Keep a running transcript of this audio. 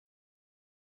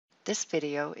This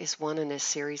video is one in a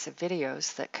series of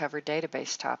videos that cover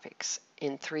database topics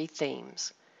in 3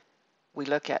 themes. We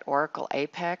look at Oracle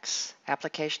APEX,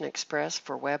 Application Express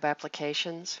for web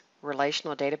applications,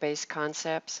 relational database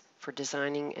concepts for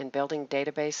designing and building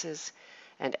databases,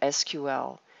 and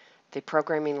SQL, the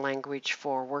programming language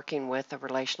for working with a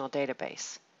relational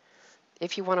database.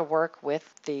 If you want to work with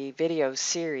the video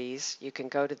series, you can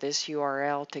go to this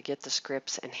URL to get the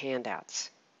scripts and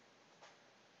handouts.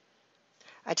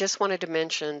 I just wanted to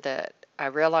mention that I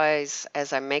realize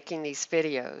as I'm making these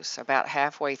videos, about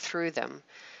halfway through them,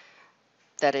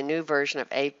 that a new version of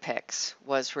APEX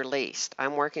was released.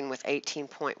 I'm working with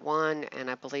 18.1 and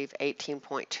I believe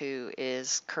 18.2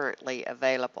 is currently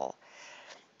available.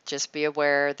 Just be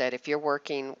aware that if you're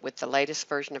working with the latest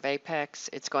version of APEX,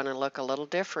 it's going to look a little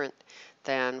different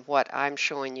than what I'm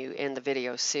showing you in the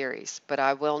video series, but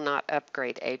I will not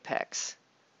upgrade APEX.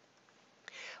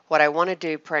 What I want to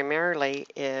do primarily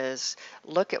is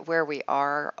look at where we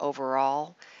are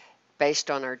overall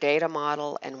based on our data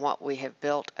model and what we have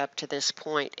built up to this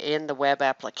point in the web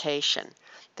application.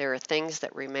 There are things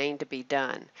that remain to be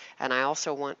done, and I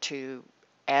also want to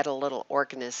add a little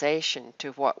organization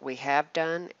to what we have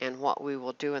done and what we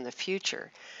will do in the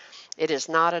future. It is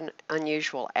not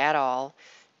unusual at all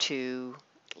to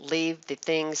leave the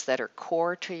things that are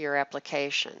core to your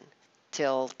application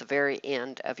till the very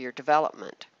end of your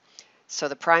development. So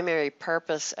the primary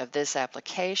purpose of this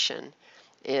application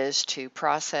is to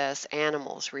process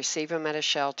animals, receive them at a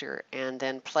shelter, and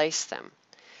then place them.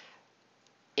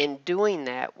 In doing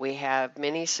that, we have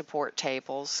many support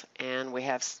tables and we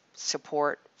have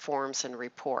support forms and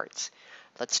reports.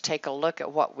 Let's take a look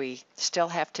at what we still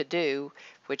have to do,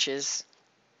 which is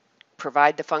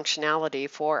provide the functionality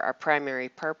for our primary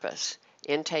purpose,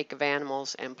 intake of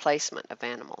animals and placement of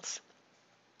animals.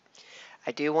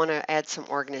 I do want to add some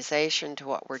organization to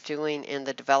what we're doing in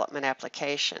the development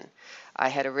application. I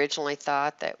had originally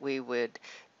thought that we would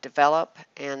develop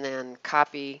and then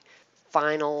copy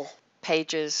final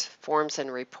pages, forms,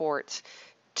 and reports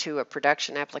to a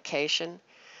production application.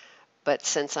 But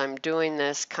since I'm doing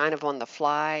this kind of on the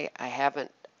fly, I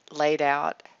haven't laid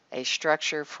out a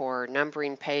structure for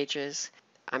numbering pages.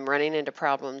 I'm running into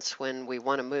problems when we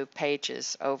want to move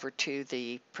pages over to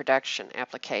the production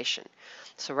application.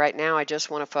 So right now I just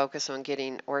want to focus on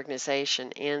getting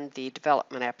organization in the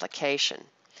development application.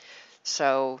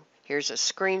 So here's a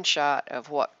screenshot of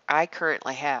what I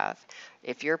currently have.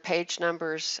 If your page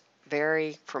numbers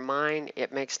vary from mine,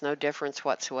 it makes no difference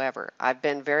whatsoever. I've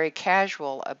been very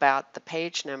casual about the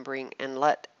page numbering and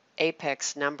let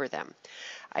APEX number them.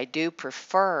 I do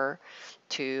prefer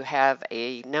to have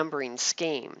a numbering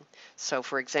scheme. So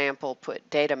for example, put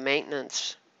data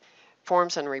maintenance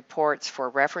forms and reports for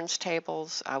reference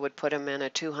tables. I would put them in a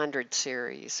 200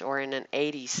 series or in an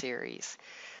 80 series.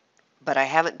 But I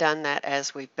haven't done that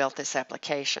as we've built this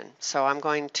application. So I'm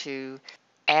going to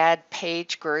add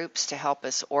page groups to help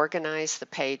us organize the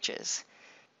pages.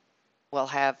 We'll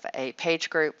have a page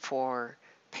group for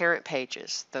parent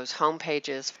pages, those home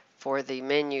pages for the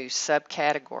menu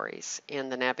subcategories in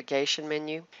the navigation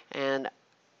menu. And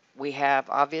we have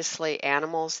obviously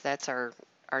animals. That's our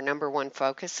number one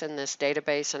focus in this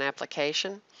database and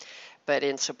application. But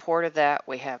in support of that,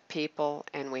 we have people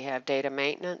and we have data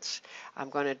maintenance.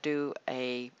 I'm going to do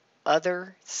a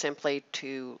other simply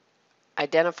to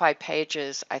identify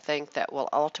pages I think that will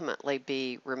ultimately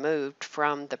be removed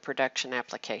from the production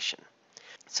application.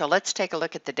 So let's take a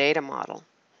look at the data model.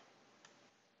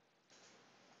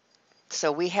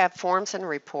 So we have forms and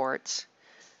reports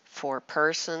for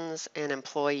persons and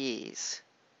employees.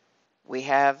 We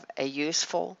have a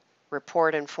useful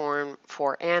report and form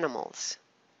for animals.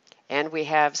 And we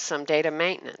have some data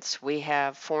maintenance. We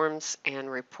have forms and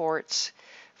reports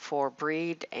for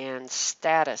breed and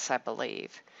status, I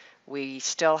believe. We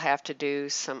still have to do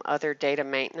some other data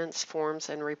maintenance forms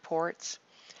and reports.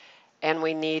 And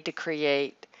we need to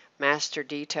create master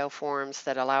detail forms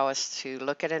that allow us to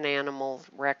look at an animal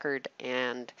record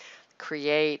and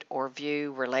create or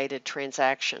view related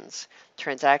transactions.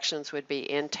 Transactions would be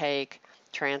intake,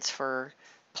 transfer,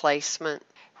 placement,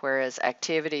 whereas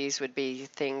activities would be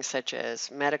things such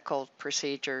as medical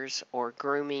procedures or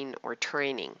grooming or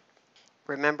training.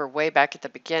 Remember way back at the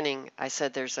beginning, I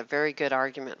said there's a very good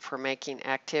argument for making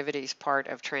activities part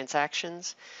of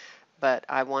transactions, but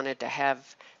I wanted to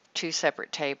have 2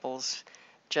 separate tables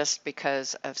just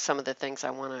because of some of the things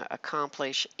I want to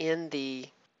accomplish in the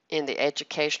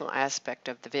educational aspect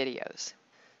of the videos.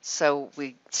 So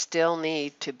we still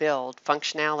need to build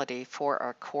functionality for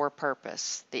our core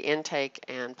purpose, the intake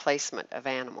and placement of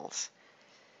animals.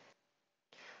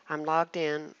 I'm logged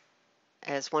in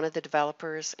as one of the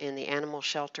developers in the Animal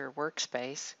Shelter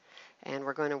workspace, and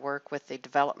we're going to work with the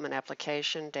development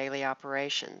application daily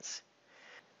operations.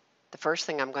 The first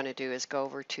thing I'm going to do is go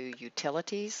over to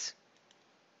Utilities,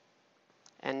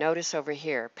 and notice over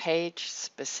here, Page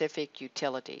Specific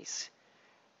Utilities.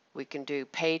 We can do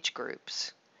page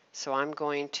groups. So I'm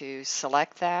going to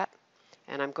select that,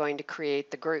 and I'm going to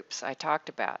create the groups I talked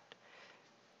about.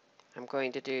 I'm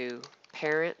going to do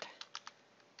Parent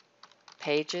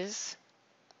Pages,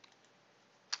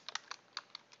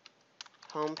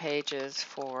 Home Pages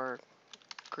for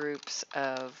groups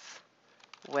of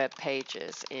web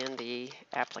pages in the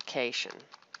application.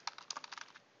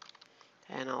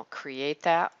 And I'll create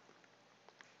that.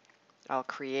 I'll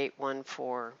create one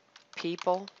for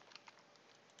people,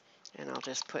 and I'll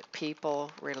just put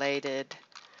people related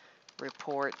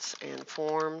reports and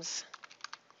forms.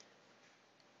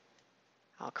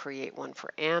 I'll create one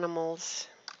for animals.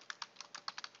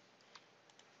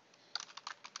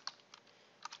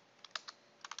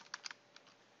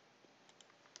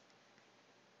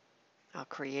 I'll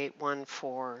create one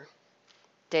for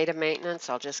data maintenance.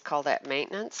 I'll just call that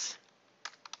maintenance.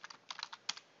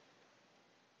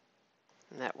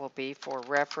 And that will be for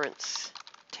reference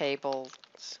tables,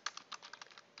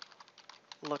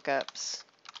 lookups,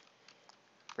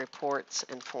 reports,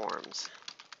 and forms.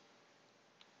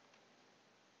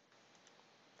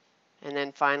 And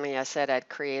then finally I said I'd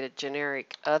create a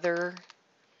generic other,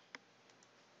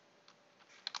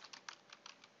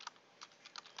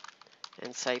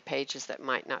 and say pages that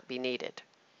might not be needed.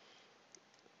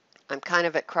 I'm kind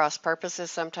of at cross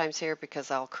purposes sometimes here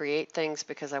because I'll create things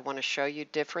because I want to show you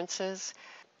differences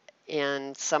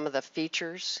in some of the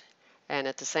features, and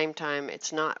at the same time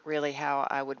it's not really how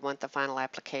I would want the final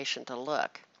application to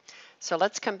look. So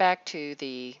let's come back to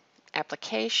the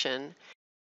application,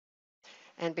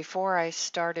 and before I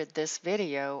started this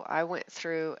video I went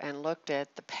through and looked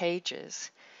at the pages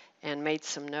and made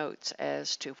some notes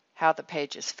as to how the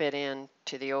pages fit in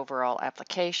to the overall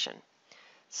application.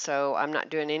 So I'm not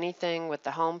doing anything with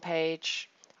the home page.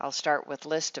 I'll start with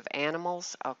list of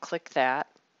animals. I'll click that,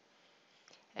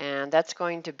 and that's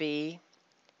going to be,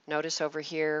 notice over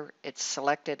here it's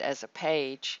selected as a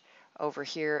page. Over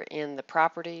here in the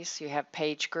properties you have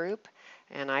page group,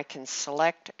 and I can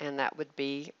select, and that would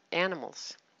be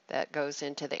animals. That goes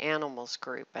into the animals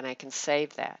group, and I can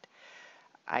save that.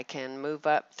 I can move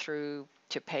up through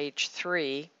to page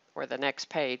 3, or the next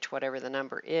page, whatever the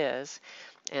number is,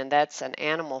 and that's an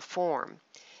animal form.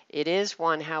 It is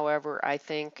one, however, I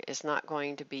think is not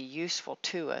going to be useful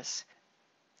to us.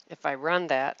 If I run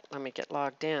that, let me get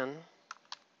logged in.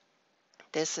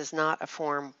 This is not a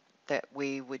form that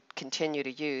we would continue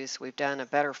to use. We've done a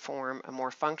better form, a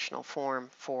more functional form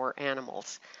for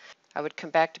animals. I would come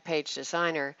back to Page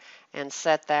Designer and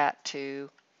set that to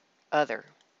Other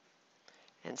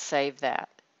and save that.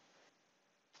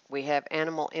 We have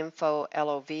animal info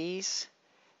LOVs.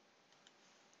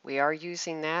 We are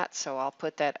using that, so I'll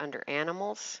put that under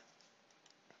animals.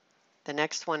 The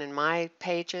next one in my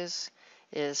pages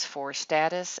is for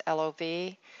status LOV,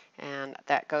 and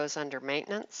that goes under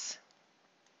maintenance.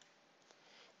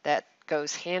 That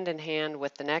goes hand in hand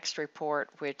with the next report,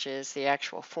 which is the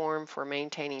actual form for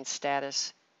maintaining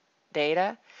status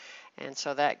data, and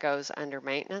so that goes under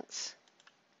maintenance.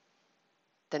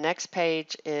 The next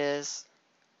page is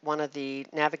one of the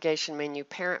navigation menu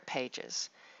parent pages,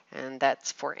 and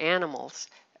that's for animals,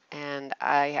 and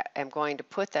I am going to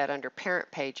put that under parent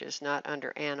pages, not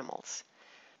under animals.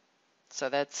 So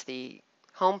that's the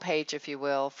home page, if you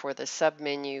will, for the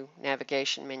submenu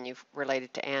navigation menu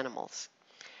related to animals.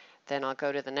 Then I'll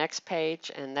go to the next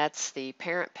page, and that's the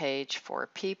parent page for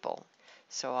people.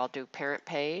 So I'll do parent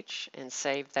page and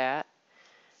save that.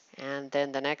 And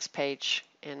then the next page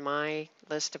in my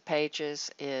list of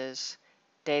pages is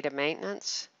data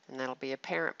maintenance, and that'll be a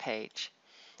parent page.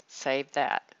 Save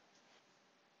that.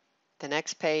 The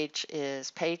next page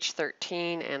is page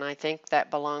 13, and I think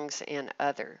that belongs in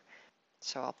Other.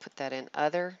 So I'll put that in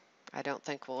Other. I don't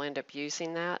think we'll end up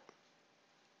using that.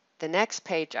 The next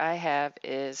page I have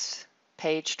is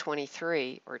page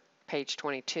 23 or page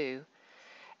 22,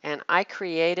 and I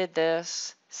created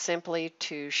this simply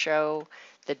to show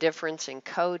the difference in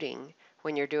coding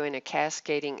when you're doing a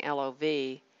cascading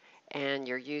LOV and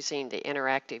you're using the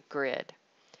interactive grid.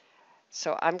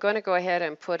 So I'm going to go ahead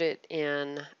and put it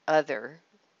in Other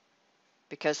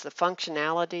because the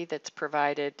functionality that's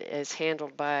provided is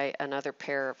handled by another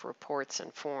pair of reports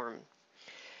and form.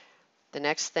 The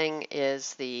next thing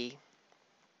is the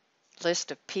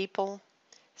list of people,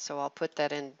 so I'll put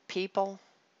that in people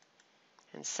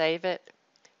and save it.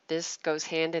 This goes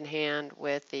hand in hand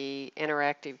with the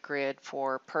interactive grid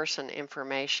for person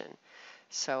information.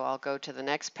 So I'll go to the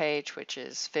next page, which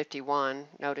is 51.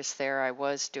 Notice there I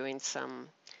was doing some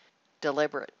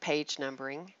deliberate page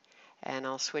numbering, and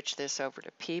I'll switch this over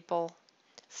to people,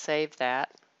 save that.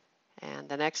 And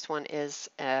the next one is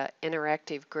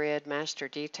interactive grid master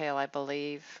detail, I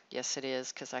believe. Yes, it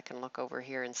is, because I can look over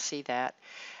here and see that.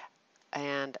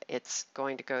 And it's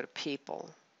going to go to people.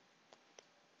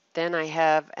 Then I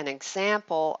have an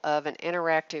example of an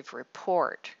interactive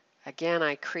report. Again,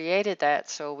 I created that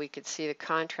so we could see the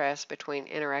contrast between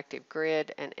interactive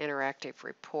grid and interactive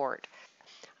report.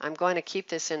 I'm going to keep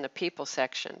this in the people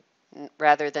section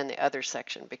rather than the other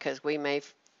section because we may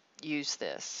use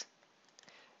this.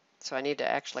 So I need to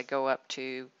actually go up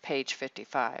to page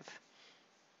 55,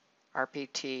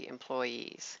 RPT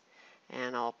employees.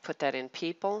 And I'll put that in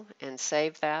people and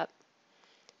save that.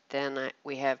 Then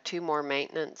we have two more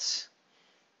maintenance,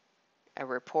 a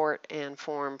report and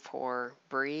form for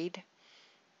breed.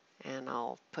 And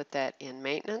I'll put that in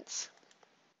maintenance.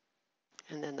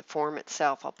 And then the form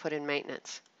itself I'll put in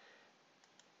maintenance.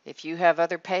 If you have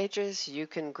other pages, you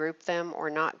can group them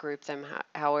or not group them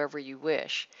however you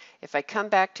wish. If I come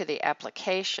back to the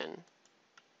application,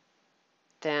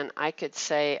 then I could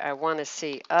say I want to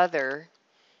see other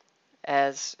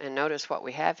as, and notice what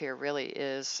we have here really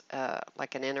is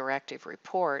like an interactive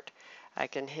report. I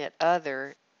can hit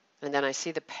other, and then I see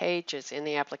the pages in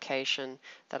the application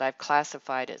that I've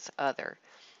classified as other.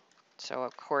 So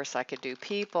of course I could do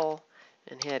people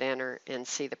and hit enter and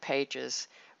see the pages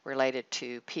related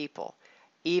to people.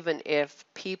 Even if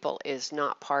people is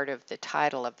not part of the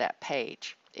title of that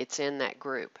page, it's in that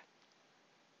group.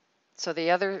 So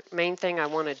the other main thing I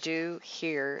want to do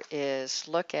here is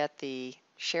look at the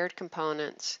shared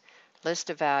components,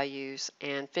 list of values,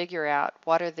 and figure out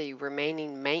what are the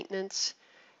remaining maintenance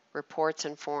reports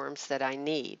and forms that I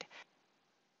need.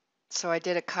 So I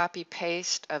did a copy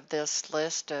paste of this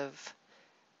list of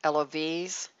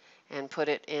LOVs and put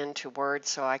it into Word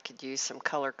so I could use some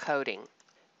color coding.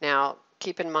 Now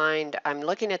keep in mind I'm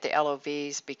looking at the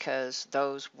LOVs because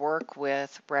those work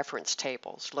with reference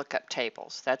tables, lookup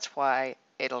tables. That's why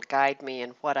it'll guide me in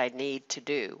what I need to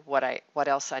do, what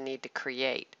else I need to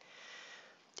create.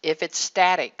 If it's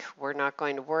static, we're not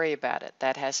going to worry about it.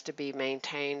 That has to be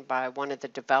maintained by one of the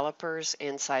developers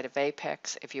inside of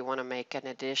Apex if you want to make an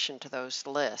addition to those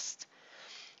lists.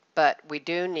 But we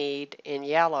do need, in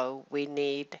yellow, we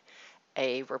need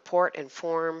a report and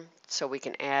form so we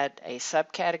can add a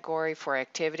subcategory for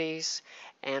activities,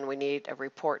 and we need a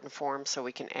report and form so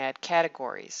we can add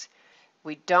categories.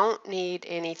 We don't need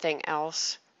anything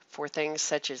else for things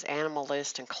such as animal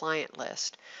list and client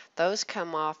list. Those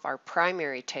come off our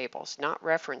primary tables, not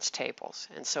reference tables,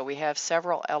 and so we have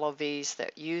several LOVs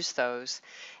that use those,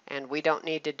 and we don't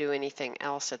need to do anything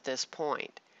else at this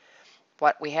point.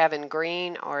 What we have in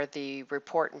green are the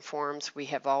report and forms we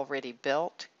have already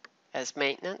built as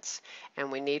maintenance,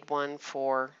 and we need one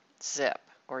for zip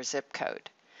or zip code.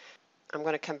 I'm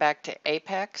going to come back to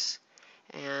Apex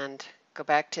and go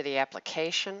back to the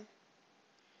application,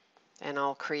 and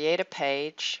I'll create a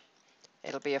page.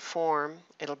 It'll be a form.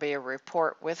 It'll be a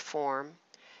report with form,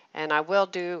 and I will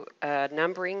do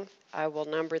numbering. I will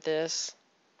number this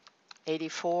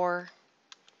 84,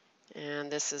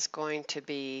 and this is going to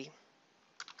be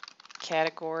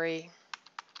category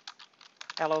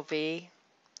LOV and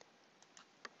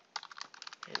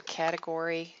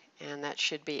category, and that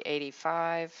should be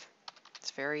 85.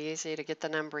 It's very easy to get the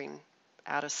numbering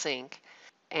out of sync.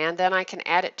 And then I can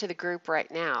add it to the group right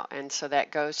now, and so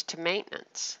that goes to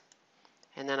maintenance.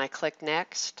 And then I click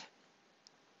next.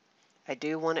 I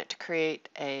do want it to create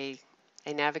a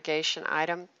navigation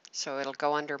item, so it'll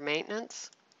go under maintenance,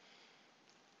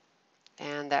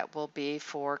 and that will be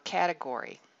for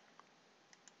category.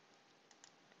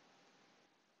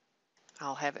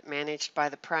 I'll have it managed by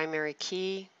the primary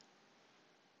key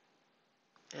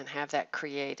and have that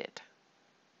created.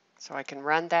 So I can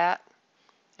run that,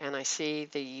 and I see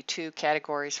the two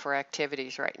categories for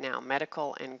activities right now,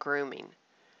 medical and grooming.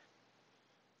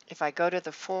 If I go to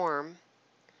the form,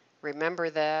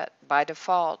 remember that by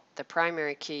default the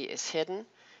primary key is hidden,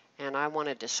 and I want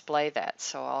to display that.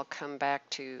 So I'll come back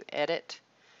to Edit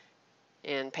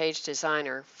in Page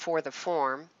Designer for the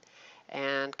form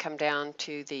and come down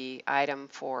to the item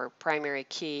for primary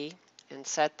key and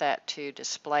set that to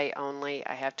display only.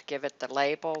 I have to give it the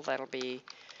label. That'll be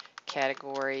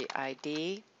category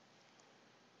ID,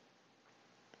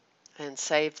 and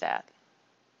save that.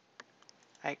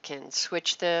 I can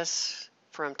switch this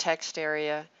from text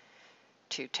area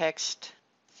to text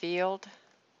field,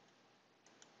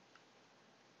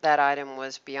 that item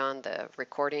was beyond the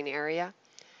recording area,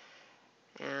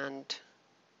 and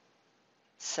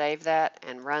save that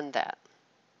and run that.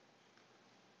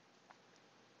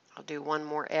 I'll do one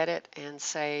more edit and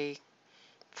say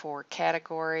for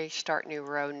category, start new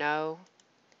row, no.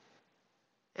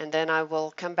 And then I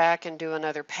will come back and do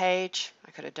another page.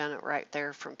 I could have done it right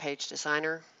there from Page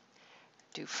Designer.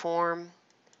 Do form,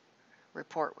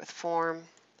 report with form.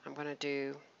 I'm going to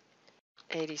do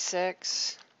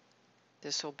 86.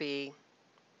 This will be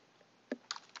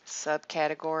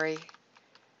subcategory,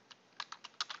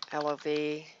 LOV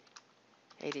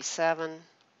 87.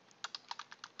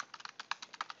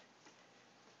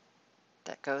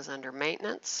 That goes under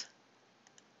maintenance.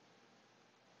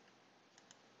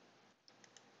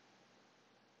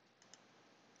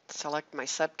 Select my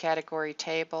subcategory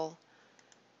table,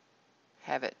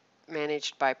 have it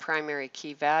managed by primary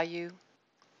key value.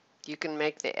 You can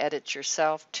make the edits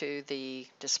yourself to the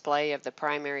display of the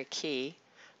primary key.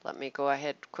 Let me go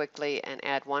ahead quickly and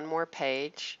add one more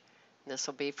page. This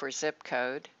will be for zip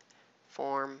code,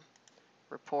 form,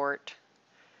 report.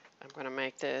 I'm going to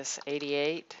make this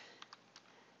 88,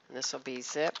 and this will be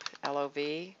zip, LOV,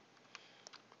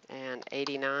 and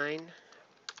 89,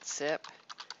 zip,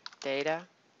 data,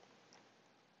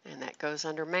 and that goes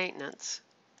under maintenance.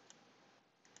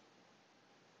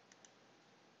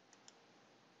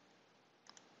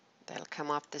 That'll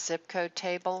come off the zip code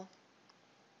table,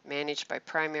 managed by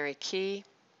primary key.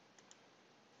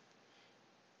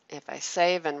 If I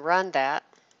save and run that,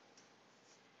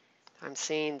 I'm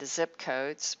seeing the zip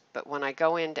codes, but when I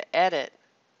go in to edit,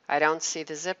 I don't see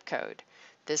the zip code.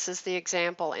 This is the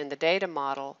example in the data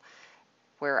model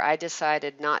where I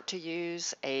decided not to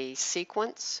use a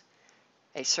sequence,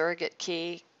 a surrogate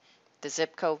key. The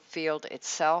zip code field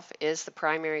itself is the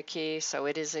primary key, so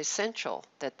it is essential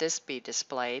that this be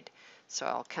displayed. So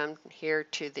I'll come here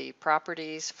to the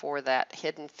properties for that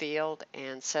hidden field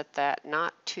and set that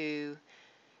not to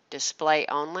display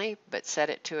only, but set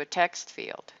it to a text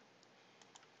field.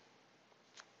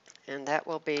 And that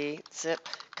will be zip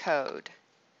code.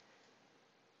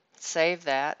 Save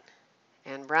that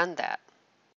and run that.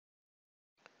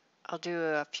 I'll do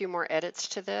a few more edits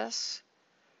to this.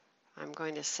 I'm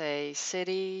going to say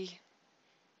city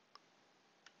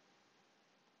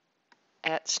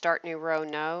at start new row,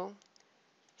 no.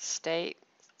 State,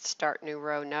 start new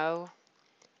row, no.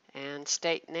 And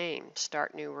state name,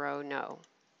 start new row, no.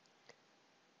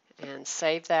 And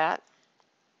save that.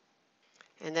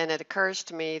 And then it occurs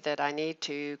to me that I need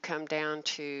to come down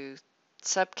to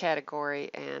subcategory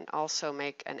and also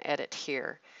make an edit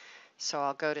here. So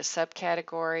I'll go to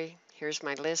subcategory. Here's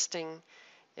my listing.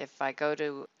 If I go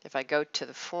to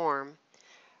the form,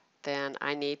 then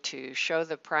I need to show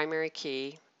the primary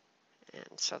key,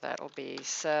 and so that will be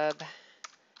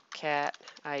subcat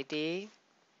ID.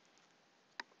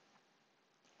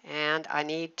 And I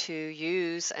need to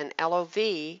use an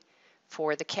LOV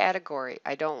for the category.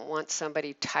 I don't want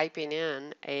somebody typing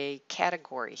in a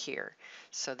category here.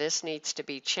 So this needs to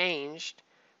be changed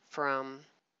from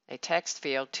a text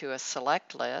field to a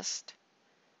select list.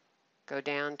 Go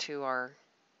down to our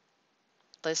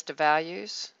list of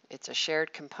values. It's a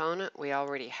shared component. We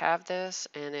already have this,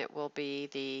 and it will be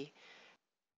the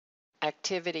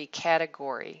activity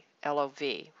category LOV,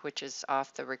 which is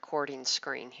off the recording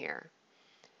screen here.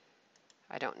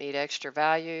 I don't need extra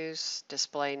values.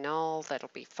 Display null,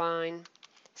 that'll be fine.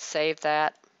 Save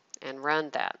that and run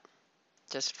that.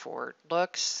 Just for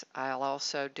looks, I'll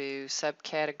also do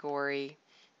subcategory.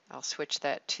 I'll switch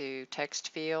that to text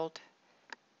field.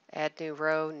 Add new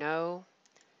row, no.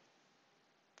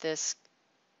 This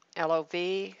LOV,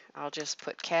 I'll just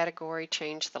put category,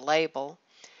 change the label,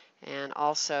 and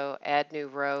also add new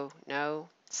row, no.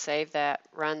 Save that,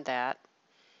 run that.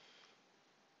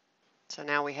 So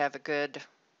now we have a good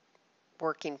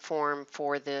working form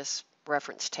for this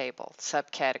reference table,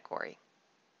 subcategory.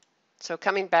 So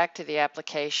coming back to the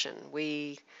application,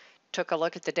 we took a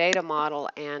look at the data model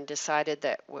and decided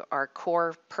that our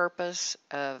core purpose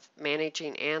of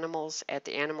managing animals at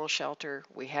the animal shelter,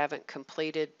 we haven't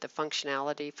completed the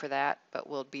functionality for that, but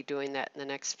we'll be doing that in the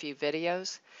next few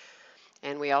videos.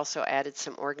 And we also added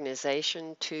some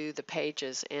organization to the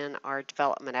pages in our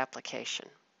development application.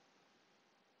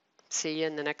 See you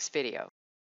in the next video.